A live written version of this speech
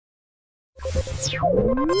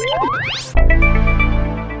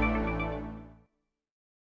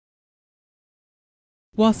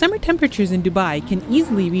While summer temperatures in Dubai can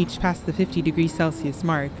easily reach past the 50 degrees Celsius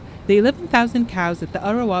mark, the 11,000 cows at the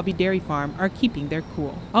Al-Rawabi dairy farm are keeping their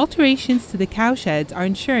cool. Alterations to the cow sheds are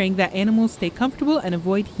ensuring that animals stay comfortable and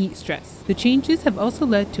avoid heat stress. The changes have also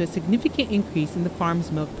led to a significant increase in the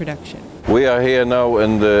farm's milk production. We are here now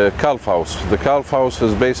in the calf house. The calf house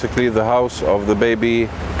is basically the house of the baby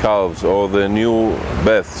calves or the new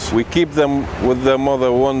births. We keep them with their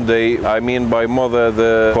mother one day, I mean by mother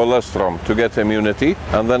the colostrum, to get immunity.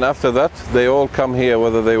 And then after that they all come here,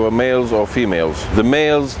 whether they were males or females. The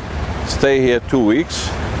males stay here 2 weeks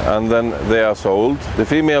and then they are sold. The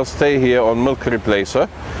females stay here on milk replacer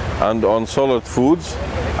and on solid foods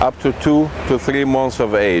up to 2 to 3 months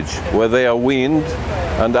of age, where they are weaned,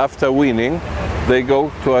 and after weaning they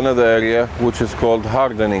go to another area which is called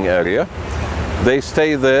hardening area. They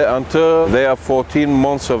stay there until they are 14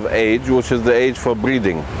 months of age, which is the age for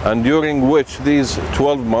breeding, and during which these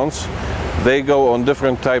 12 months they go on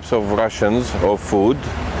different types of rations or food,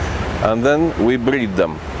 and then we breed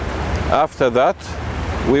them. After that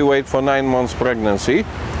we wait for 9 months pregnancy,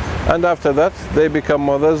 and after that they become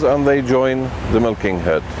mothers and they join the milking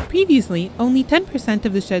herd. Previously, only 10%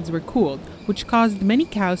 of the sheds were cooled, which caused many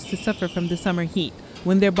cows to suffer from the summer heat,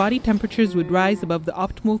 when their body temperatures would rise above the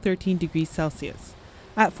optimal 13 degrees Celsius.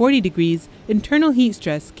 At 40 degrees, internal heat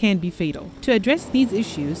stress can be fatal. To address these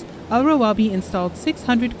issues, Al-Rawabi installed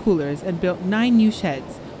 600 coolers and built 9 new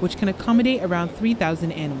sheds, which can accommodate around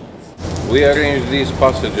 3,000 animals. We arranged these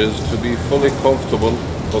passages to be fully comfortable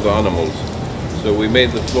for the animals. So we made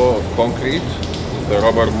the floor of concrete, the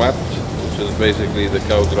rubber mat, which is basically the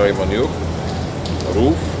cow dry manure, a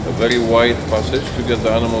roof, a very wide passage to get the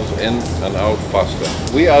animals in and out faster.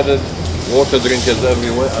 We added water drinkers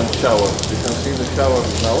everywhere and showers. You can see the showers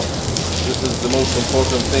now. This is the most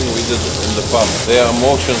important thing we did in the farm. They are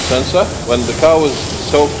motion sensor. When the cow is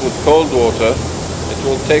soaked with cold water, it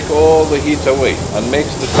will take all the heat away and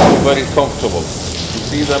makes the cow very comfortable. You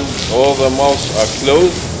see them, all their mouths are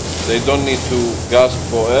closed. They don't need to gasp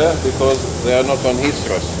for air because they are not on heat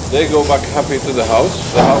stress. They go back happy to the house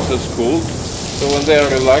is cooled, so when they are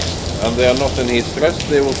relaxed and they are not in heat stress,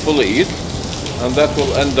 they will fully eat, and that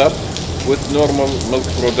will end up with normal milk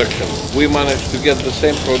production. We managed to get the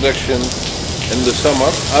same production in the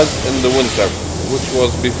summer as in the winter, which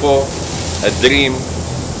was before a dream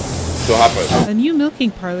to happen. A new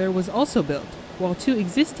milking parlor was also built, while 2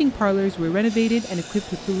 existing parlors were renovated and equipped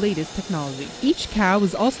with the latest technology. Each cow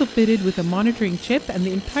was also fitted with a monitoring chip, and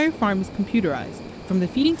the entire farm is computerized, from the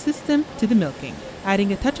feeding system to the milking.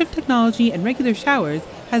 Adding a touch of technology and regular showers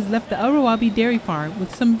has left the Al-Rawabi dairy farm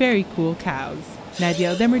with some very cool cows. Nadia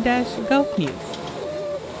Al-Demirdash, Gulf News.